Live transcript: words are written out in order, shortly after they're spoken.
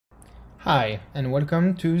Hi, and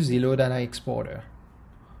welcome to Zillow Data Exporter.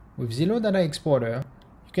 With Zillow Data Exporter,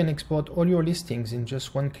 you can export all your listings in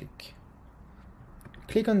just one click.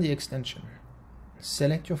 Click on the extension.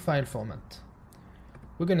 Select your file format.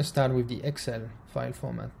 We're going to start with the Excel file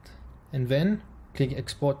format, and then click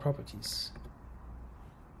Export Properties.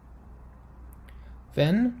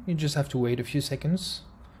 Then you just have to wait a few seconds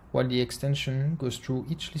while the extension goes through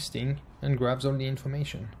each listing and grabs all the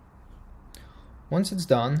information. Once it's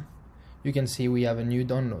done, you can see we have a new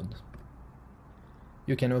download.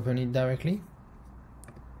 You can open it directly,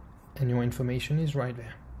 and your information is right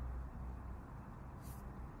there.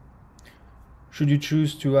 Should you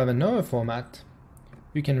choose to have another format,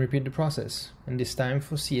 you can repeat the process, and this time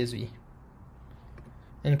for CSV,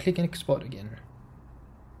 and click Export again.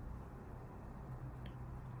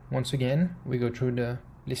 Once again, we go through the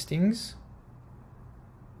listings,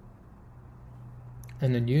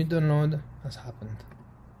 and a new download has happened.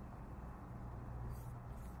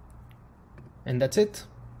 And that's it.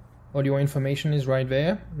 All your information is right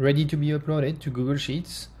there, ready to be uploaded to Google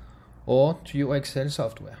Sheets or to your Excel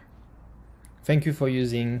software. Thank you for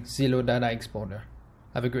using Zillow Data Exporter.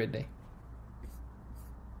 Have a great day.